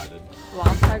lopsided.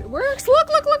 Lopsided works. Look!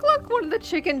 What did the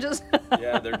chicken just?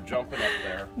 Yeah, they're jumping up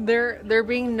there. They're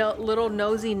being little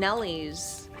nosy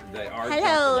Nellies. They are.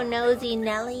 Hello, nosy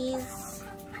Nellies.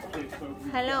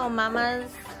 Hello,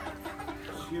 mamas.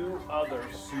 Two other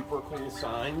super cool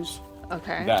signs.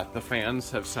 Okay. That the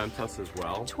fans have sent us as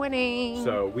well. Twinning.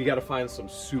 So we got to find some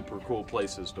super cool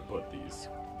places to put these.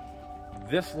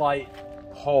 This light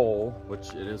pole, which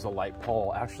it is a light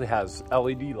pole, actually has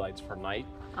LED lights for night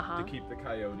to keep the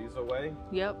coyotes away.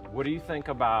 Yep. What do you think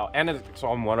about, and it's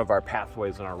on one of our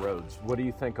pathways in our roads, what do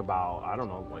you think about, I don't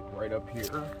know, like right up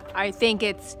here? I think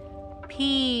it's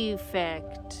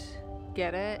perfect.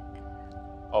 Get it?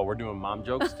 Oh, we're doing mom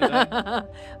jokes today?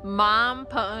 Mom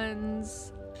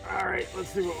puns. All right, let's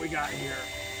see what we got here.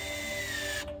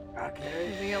 Okay.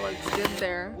 I think it looks good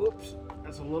there. Whoops,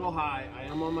 that's a little high. I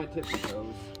am on my tippy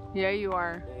toes. Yeah, you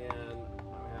are. And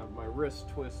I have my wrist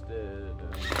twisted.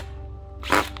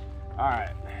 All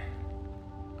right.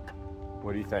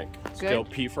 What do you think? Good. Still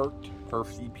P-fert?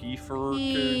 Perfy P-fert?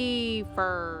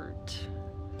 P-fert.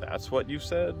 That's what you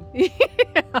said? Yeah.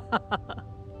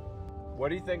 What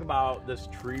do you think about this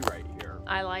tree right here?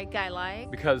 I like.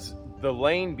 Because the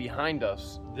lane behind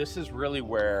us, this is really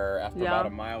where, after about a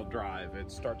mile drive, it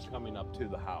starts coming up to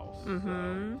the house.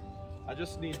 So I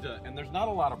just need to, and there's not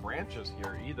a lot of branches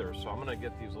here either, so I'm gonna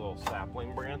get these little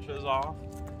sapling branches off,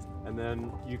 and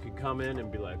then you could come in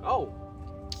and be like, oh,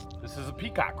 this is a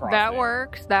peacock crossing. That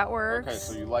works. Okay,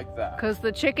 so you like that. Because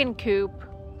the chicken coop,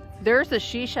 there's a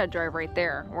she shed drive right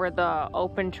there where the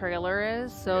open trailer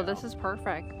is, so this is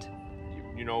perfect.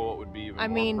 You know what would be even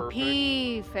more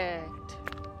perfect?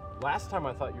 Perfect. Last time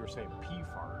I thought you were saying pee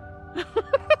fart.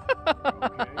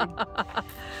 Okay.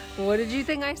 What did you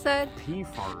think I said? Pee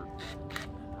fart.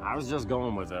 I was just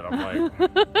going with it. I'm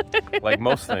like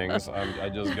most things, I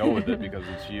just go with it because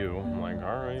it's you. I'm like,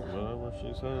 all right, whatever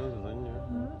she says, then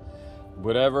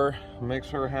whatever makes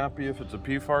her happy. If it's a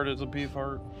pee fart, it's a pee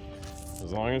fart.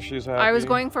 As long as she's happy. I was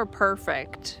going for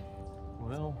perfect.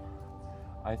 Well,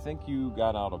 I think you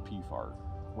got out a pee fart,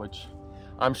 which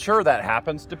I'm sure that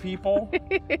happens to people.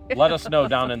 Let us know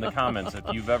down in the comments if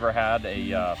you've ever had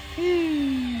a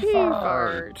pee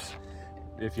fart.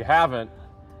 If you haven't,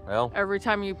 well, every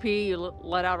time you pee, you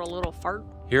let out a little fart.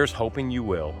 Here's hoping you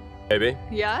will. Baby?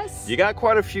 Yes? You got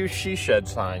quite a few she shed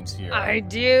signs here. I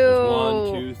do.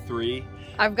 There's 1, 2, 3.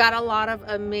 I've got a lot of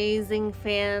amazing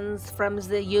fans from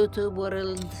the YouTube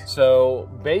world. So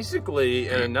basically,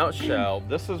 in a nutshell,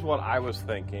 this is what I was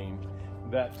thinking.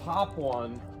 That top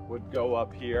one would go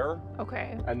up here.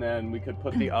 Okay. And then we could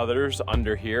put the others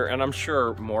under here. And I'm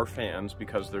sure more fans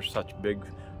because they're such big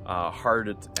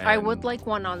hearted. I would like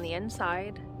one on the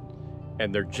inside.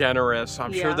 And they're generous.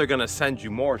 I'm sure they're going to send you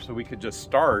more so we could just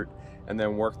start and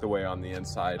then work the way on the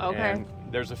inside. Okay. And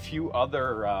there's a few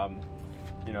other,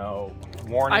 you know,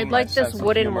 warning. I'd like this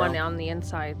wooden one on the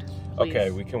inside, please. Okay,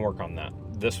 we can work on that.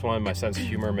 this one, my sense of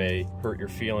humor may hurt your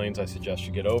feelings. I suggest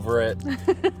you get over it.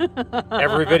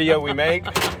 Every video we make,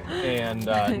 and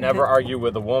never argue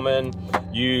with a woman.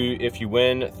 If you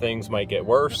win, things might get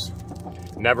worse.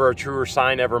 Never a truer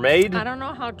sign ever made. I don't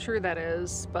know how true that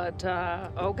is, but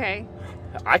okay.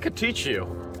 I could teach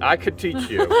you. I could teach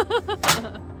you.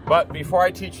 But before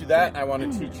I teach you that, I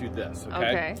want to teach you this,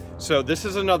 okay? So this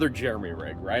is another Jeremy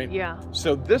rig, right? Yeah.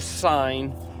 So this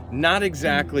sign, not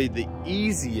exactly the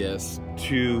easiest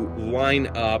to line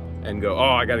up and go, oh,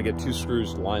 I got to get 2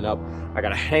 screws to line up. I got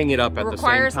to hang it up at the same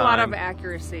time. Requires a lot of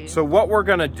accuracy. So what we're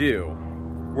going to do,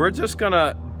 we're just going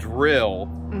to drill.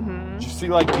 You see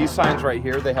like these signs right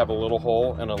here, they have a little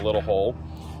hole and a little hole.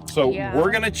 So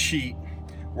we're going to cheat.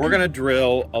 We're going to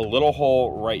drill a little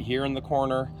hole right here in the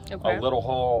corner, a little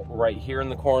hole right here in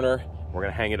the corner. We're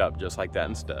going to hang it up just like that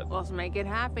instead. Let's make it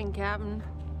happen, Captain.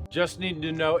 Just need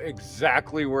to know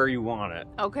exactly where you want it.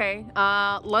 Okay,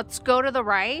 let's go to the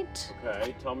right.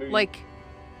 Okay, tell me.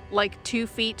 Like 2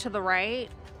 feet to the right.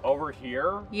 Over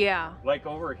here? Yeah. Like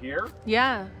over here?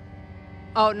 Yeah.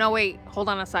 Oh, no, wait. Hold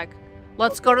on a sec.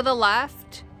 Let's go to the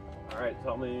left. All right,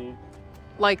 tell me.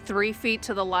 Like 3 feet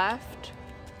to the left.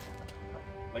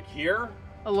 Like here?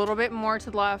 A little bit more to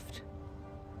the left.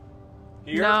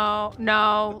 Here? No,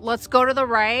 no. Let's go to the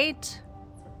right.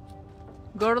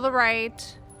 Go to the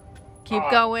right. Keep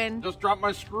going. Just dropped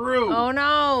my screw. Oh,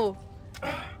 no.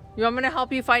 You want me to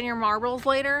help you find your marbles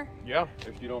later? Yeah,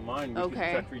 if you don't mind. We can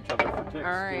check for each other for ticks. All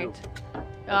right.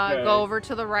 Okay. Go over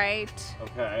to the right.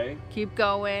 Okay. Keep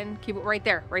going. Keep it right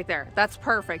there. Right there. That's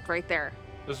perfect. Right there.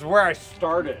 This is where I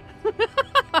started.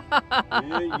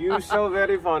 You so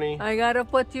very funny. I gotta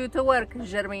put you to work,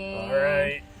 Jeremy. All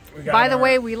right. By the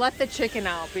way, we let the chicken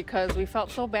out because we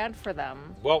felt so bad for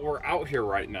them. Well, we're out here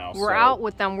right now. We're out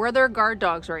with them. We're their guard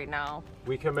dogs right now.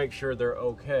 We can make sure they're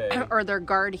okay. Or they're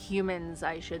guard humans,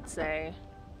 I should say.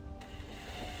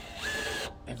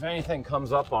 If anything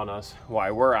comes up on us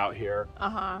while we're out here,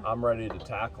 I'm ready to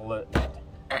tackle it.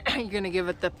 You're gonna give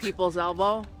it the people's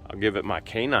elbow? I'll give it my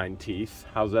canine teeth.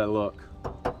 How's that look?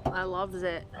 I loves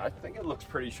it. I think it looks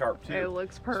pretty sharp too. It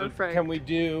looks perfect. So can we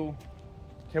do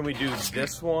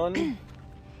this one?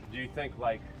 Do you think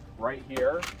like right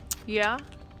here? Yeah,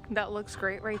 that looks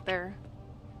great right there.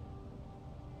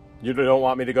 You don't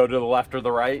want me to go to the left or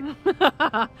the right?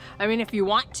 I mean, if you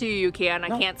want to, you can. I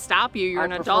can't stop you. You're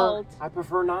an adult. I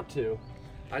prefer not to.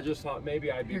 I just thought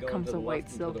maybe I'd be going to the white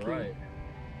left and to the silky. right.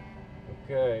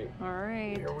 Okay. All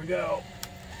right. Here we go.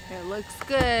 It looks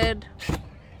good.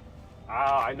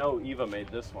 Ah, I know Eva made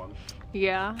this one.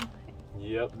 Yeah.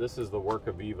 Yep, this is the work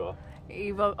of Eva.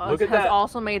 Eva has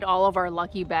also made all of our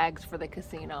lucky bags for the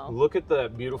casino. Look at the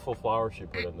beautiful flower she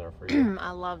put in there for you.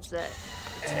 I loves it.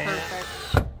 It's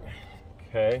perfect.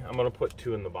 Okay, I'm gonna put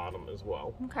 2 in the bottom as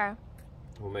well. Okay.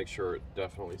 We'll make sure it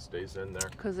definitely stays in there.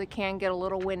 Because it can get a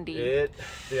little windy.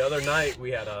 The other night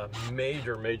we had a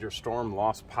major storm,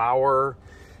 lost power,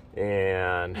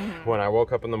 and when I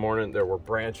woke up in the morning there were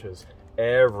branches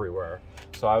everywhere.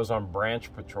 So I was on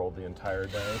branch patrol the entire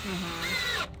day,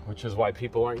 which is why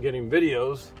people aren't getting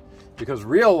videos, because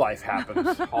real life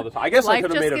happens all the time. I guess I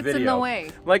could have made a video. Life just gets in the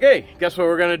way. Like, hey, guess what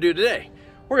we're gonna do today?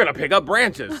 We're gonna pick up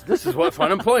branches. This is what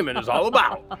fun employment is all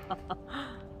about.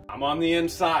 I'm on the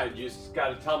inside. You just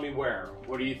gotta tell me where.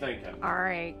 What are you thinking? All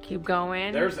right, keep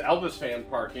going. There's Elvis fan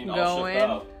parking. I'll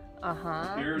ship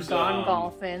up. Here's Gone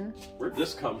golfing. Where'd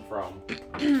this come from?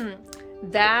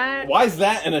 That. Why is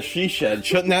that in a she shed?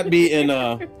 Shouldn't that be in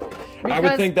a? I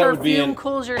would think that would be in. Perfume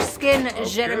cools your skin,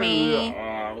 Jeremy.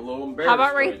 I'm a little embarrassed. How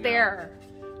about right there?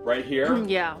 Right here?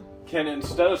 Yeah. Can,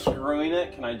 instead of screwing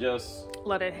it, can I just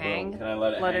let it hang? Can I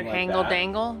let it hang like that?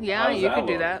 Dangle? Yeah, you could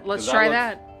do that. Let's try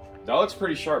that. That looks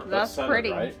pretty sharp. That's centered,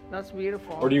 pretty. Right? That's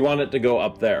beautiful. Or do you want it to go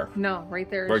up there? No, right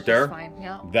there. Right there? Fine.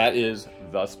 Yeah. That is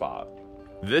the spot.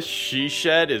 This she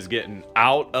shed is getting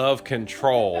out of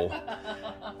control.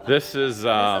 This is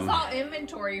all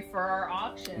inventory for our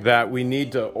auction. That we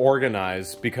need to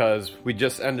organize because we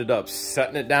just ended up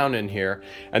setting it down in here,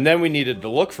 and then we needed to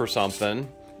look for something.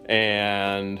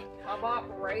 And how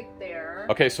about right there?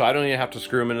 Okay, so I don't even have to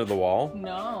screw them into the wall.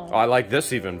 No. Oh, I like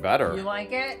this even better. You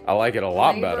like it? I like it a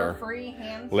lot better. Labor-free,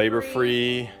 hands-free.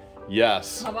 Labor-free,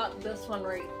 yes. How about this one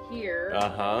right here?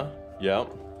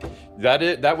 Yep.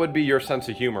 That would be your sense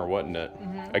of humor, wouldn't it?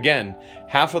 Again,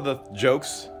 half of the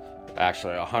jokes,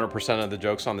 actually 100% of the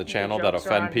jokes on the channel that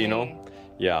offend people,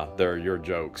 yeah, they're your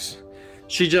jokes.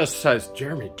 She just says,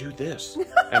 Jeremy, do this.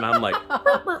 And I'm like,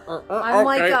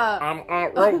 I'm a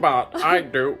robot. I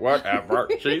do whatever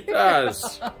she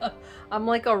says. I'm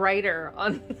like a writer,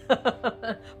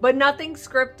 but nothing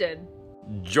scripted.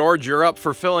 George, you're up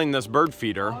for filling this bird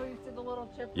feeder. Oh, you see the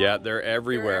little chip Yeah, they're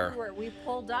everywhere. We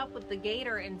pulled up with the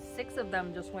gator and 6 of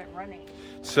them just went running.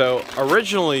 So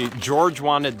originally George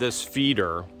wanted this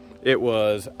feeder. It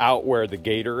was out where the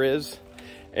gator is,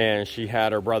 and she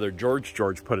had her brother George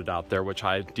put it out there, which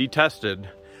I detested.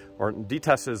 Or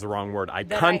detested is the wrong word. I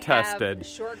contested.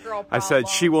 I said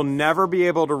she will never be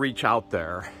able to reach out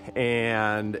there,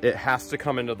 and it has to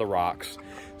come into the rocks.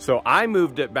 So I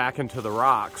moved it back into the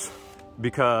rocks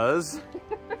because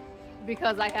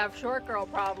because I have short girl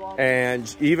problems.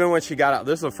 And even when she got out,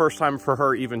 this is the first time for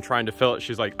her even trying to fill it.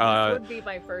 She's like, this would be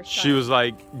my first time. She was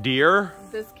like, dear,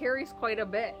 this carries quite a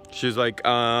bit. She's like,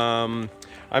 I'm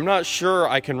not sure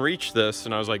I can reach this.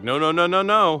 And I was like, no.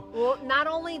 Well, not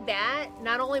only that,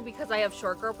 not only because I have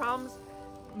short girl problems,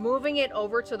 moving it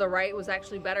over to the right was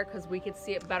actually better because we could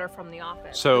see it better from the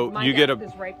office. So you get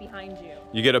is right behind you.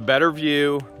 You get a better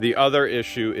view. The other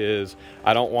issue is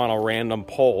I don't want a random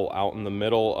pole out in the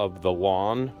middle of the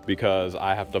lawn because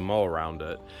I have to mow around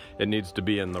it. It needs to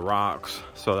be in the rocks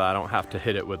so that I don't have to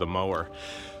hit it with a mower.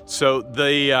 So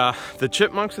the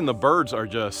chipmunks and the birds are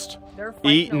just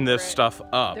eating this stuff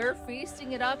up. They're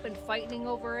feasting it up and fighting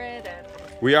over it. And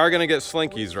we are gonna get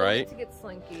slinkies, right? To get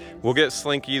slinkies. We'll get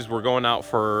slinkies. We're going out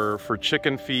for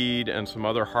chicken feed and some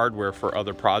other hardware for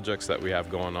other projects that we have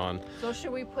going on. So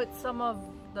should we put some of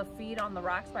the feed on the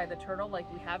rocks by the turtle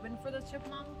like we have been for the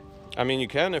chipmunk? I mean, you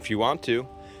can if you want to,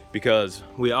 because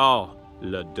we all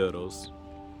love turtles.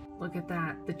 Look at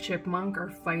that. The chipmunk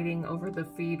are fighting over the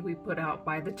feed we put out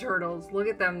by the turtles. Look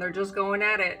at them. They're just going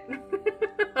at it.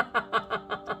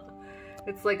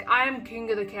 It's like, I'm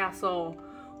king of the castle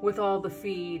with all the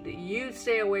feed. You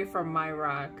stay away from my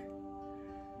rock.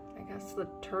 I guess the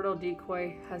turtle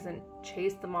decoy hasn't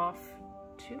chased them off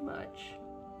too much.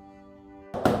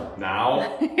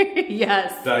 Now?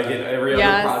 Yes. Did I get every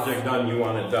other project done you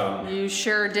wanted done? You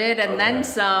sure did, and then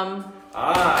some.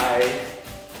 I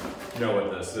know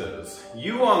what this is.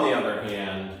 You, on the other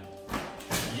hand,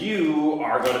 you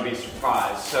are going to be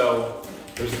surprised. So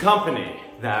there's a company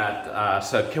that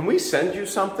said, can we send you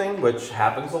something? Which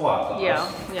happens a lot to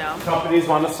us. Yeah. Companies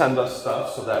want to send us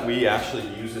stuff so that we actually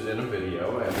use it in a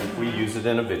video. And if we use it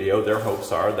in a video, their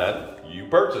hopes are that you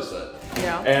purchase it.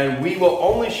 Yeah. And we will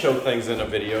only show things in a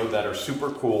video that are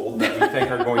super cool, that we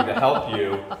think are going to help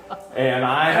you. And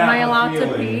Am I allowed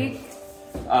to peek?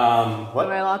 What?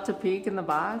 Am I allowed to peek in the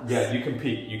box? Yeah, you can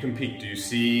peek. You can peek. Do you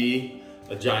see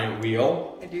a giant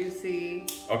wheel? I do see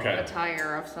a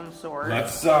tire of some sort.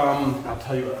 Let's I'll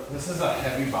tell you what, this is a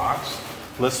heavy box.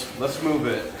 Let's move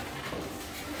it.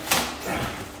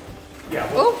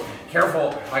 Yeah, well,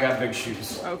 careful, I got big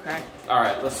shoes. Okay. All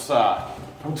right, let's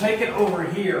we'll take it over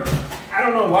here. I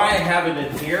don't know why I have it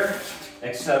in here,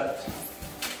 except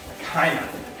I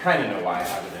kinda know why I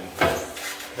have it in here.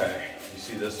 Okay, you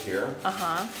see this here?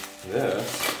 Uh-huh.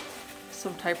 This.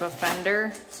 Some type of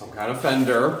fender. Some kind of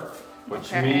fender.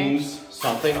 Which means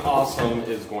something awesome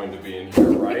is going to be in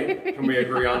here, right? Can we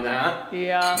agree on that?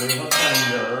 Yeah. There's a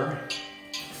fender.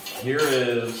 Here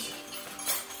is,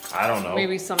 I don't know.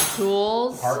 Maybe some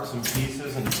tools. Parts and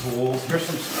pieces and tools. Here's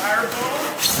some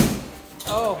styrofoam.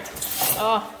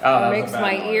 Oh, it makes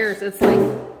my ears. It's like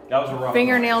that was a rough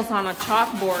fingernails on a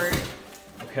chalkboard.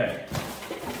 Okay.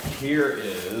 Here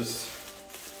is,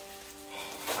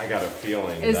 I got a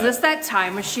feeling. Is this that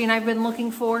time machine I've been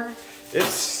looking for?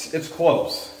 It's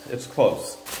close. It's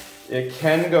close. It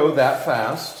can go that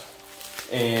fast.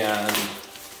 And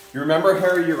you remember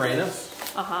Harry Uranus?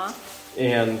 Uh-huh.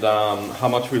 And how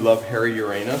much we love Harry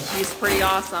Uranus? He's pretty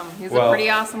awesome. He's a pretty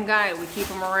awesome guy. We keep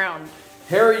him around.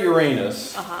 Harry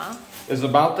Uranus is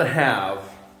about to have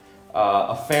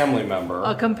a family member.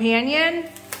 A companion?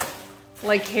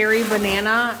 Like Harry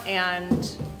Banana and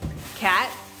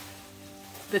Cat?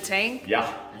 The tank?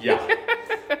 Yeah.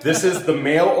 This is the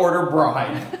mail order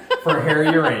bride for Harry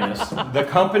Uranus. The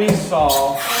company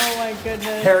saw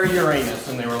Harry Uranus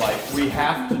and they were like, we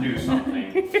have to do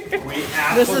something. We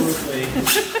absolutely have to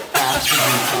do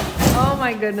something. Oh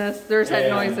my goodness, there's that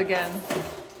noise again.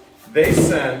 They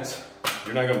sent,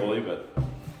 you're not going to believe it,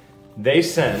 they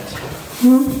sent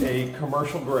a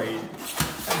commercial grade.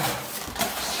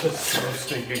 It's just so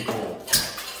stinking cool.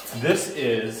 This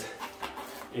is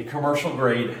a commercial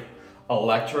grade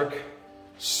electric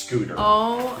scooter.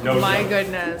 Oh my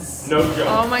goodness. No joke.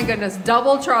 Oh my goodness.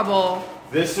 Double trouble.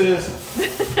 This is,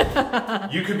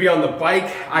 you could be on the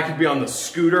bike, I could be on the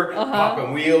scooter,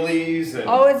 popping wheelies. And,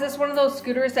 oh, is this one of those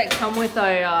scooters that come with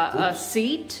a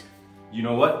seat? You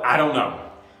know what? I don't know.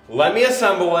 Let me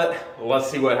assemble it.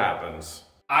 Let's see what happens.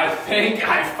 I think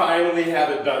I finally have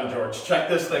it done, George. Check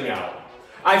this thing out.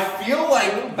 I feel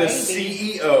like the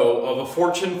CEO of a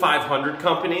Fortune 500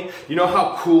 company, you know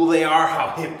how cool they are,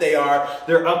 how hip they are,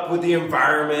 they're up with the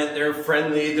environment, they're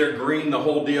friendly, they're green, the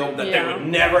whole deal, that they would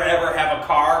never ever have a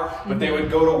car, but they would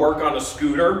go to work on a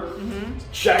scooter.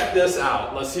 Check this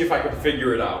out. Let's see if I can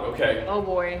figure it out, okay? Oh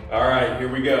boy. All right,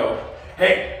 here we go.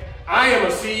 Hey, I am a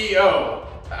CEO.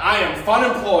 I am fun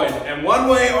employed, and one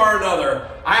way or another,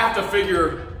 I have to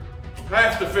figure,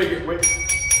 wait.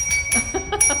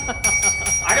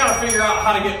 I gotta figure out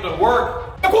how to get to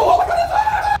work.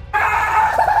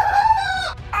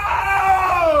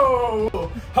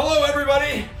 Oh! Hello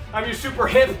everybody, I'm your super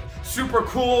hip, super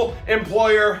cool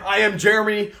employer. I am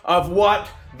Jeremy of What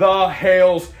the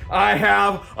Hales. I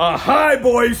have a high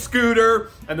boy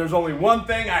scooter, and there's only one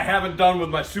thing I haven't done with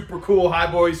my super cool high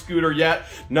boy scooter yet.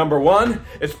 Number one,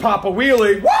 it's pop a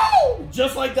wheelie. Woo!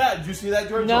 Just like that. Did you see that,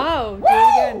 George? No, do it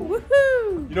again.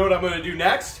 Woohoo! You know what I'm gonna do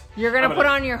next? You're gonna put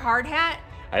on your hard hat?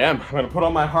 I am. I'm gonna put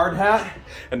on my hard hat,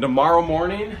 and tomorrow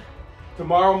morning,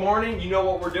 you know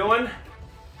what we're doing?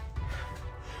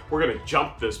 We're gonna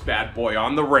jump this bad boy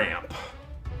on the ramp.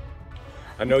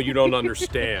 I know you don't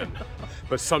understand,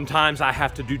 but sometimes I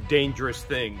have to do dangerous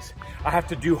things. I have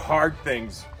to do hard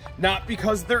things. Not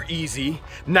because they're easy,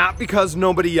 not because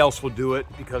nobody else will do it,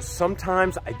 because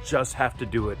sometimes I just have to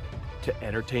do it to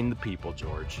entertain the people,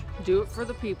 George. Do it for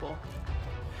the people.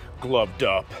 Gloved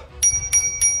up.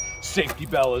 Safety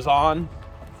bell is on.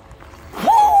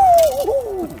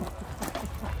 Woo!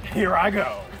 Here I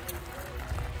go.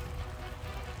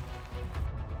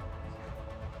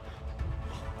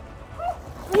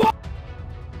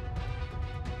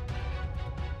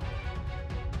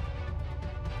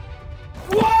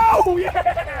 Whoa,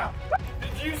 yeah!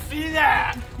 Did you see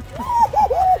that?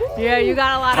 Yeah, you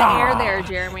got a lot of air there,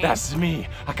 Jeremy. That's me.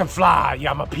 I can fly.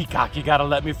 Yeah, I'm a peacock. You gotta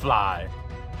let me fly.